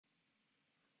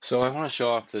So I want to show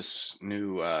off this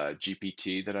new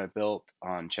GPT that I built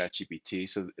on ChatGPT.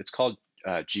 So it's called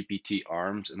GPT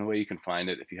Arms, and the way you can find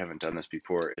it, if you haven't done this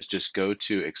before, is just go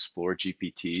to Explore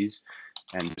GPTs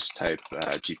and just type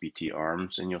GPT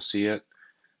Arms, and you'll see it.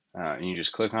 And you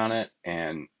just click on it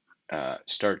and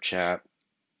start chat.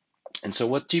 And so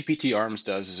what GPT Arms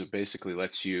does is it basically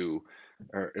lets you,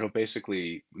 or it'll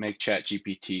basically make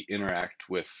ChatGPT interact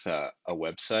with a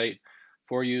website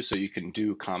for you, so you can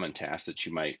do common tasks that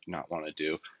you might not want to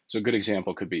do. So a good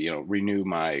example could be, renew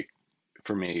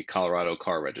for me, Colorado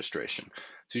car registration.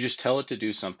 So you just tell it to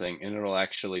do something, and it'll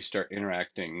actually start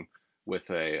interacting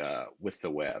with with the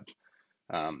web.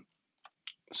 Um,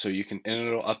 so you can,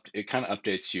 and it kind of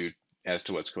updates you as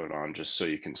to what's going on, just so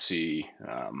you can see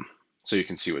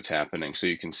what's happening. So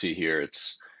you can see here,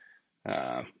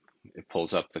 uh, it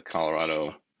pulls up the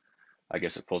Colorado. I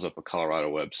guess it pulls up a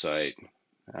Colorado website,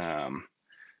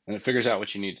 and it figures out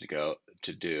what you need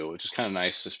to do, which is kind of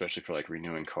nice, especially for like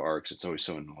renewing car, because it's always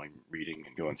so annoying reading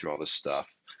and going through all this stuff.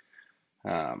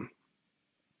 Um,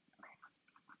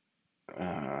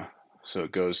 uh, so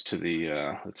it goes to the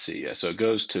let's see, yeah. So it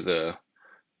goes to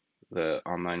the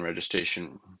online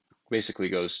registration. Basically,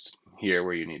 goes here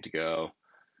where you need to go.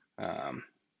 Um,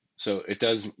 so it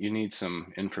does. You need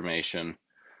some information.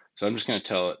 So I'm just going to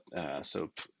tell it.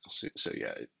 So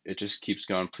yeah, it just keeps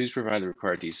going. Please provide the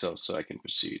required details so I can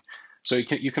proceed. So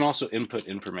you can also input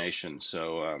information.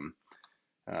 So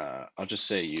I'll just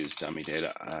say use dummy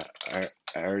data. I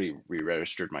already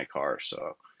re-registered my car,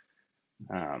 so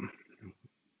um,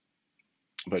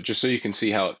 but just so you can see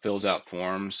how it fills out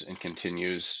forms and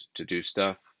continues to do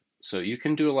stuff. So you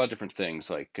can do a lot of different things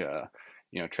like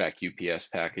track UPS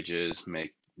packages,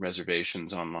 make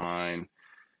reservations online.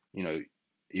 You know,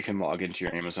 you can log into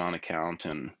your Amazon account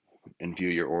and view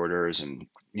your orders and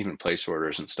even place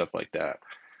orders and stuff like that.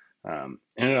 And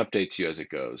it updates you as it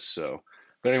goes. So,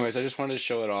 but anyways, I just wanted to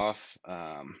show it off.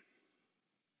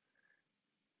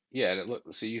 Yeah,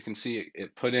 so you can see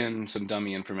it put in some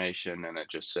dummy information, and it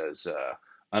just says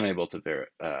unable to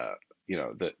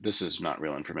that this is not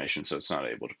real information, so it's not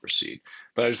able to proceed.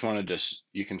 But I just wanted to,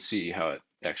 you can see how it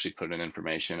actually put in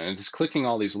information, and it's clicking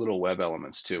all these little web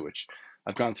elements too, which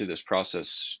I've gone through this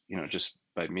process, just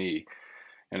by me,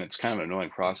 and it's kind of an annoying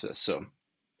process. So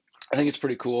I think it's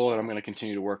pretty cool, and I'm going to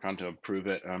continue to work on to improve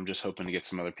it. I'm just hoping to get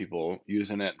some other people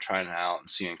using it and trying it out and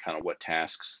seeing kind of what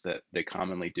tasks that they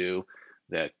commonly do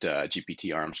that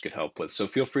GPT Arms could help with. So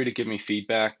feel free to give me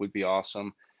feedback, would be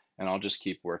awesome, and I'll just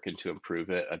keep working to improve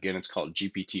it. Again, it's called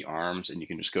GPT Arms, and you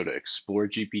can just go to Explore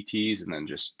GPTs and then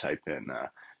just type in,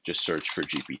 just search for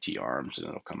GPT Arms, and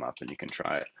it'll come up, and you can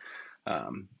try it.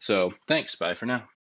 So thanks. Bye for now.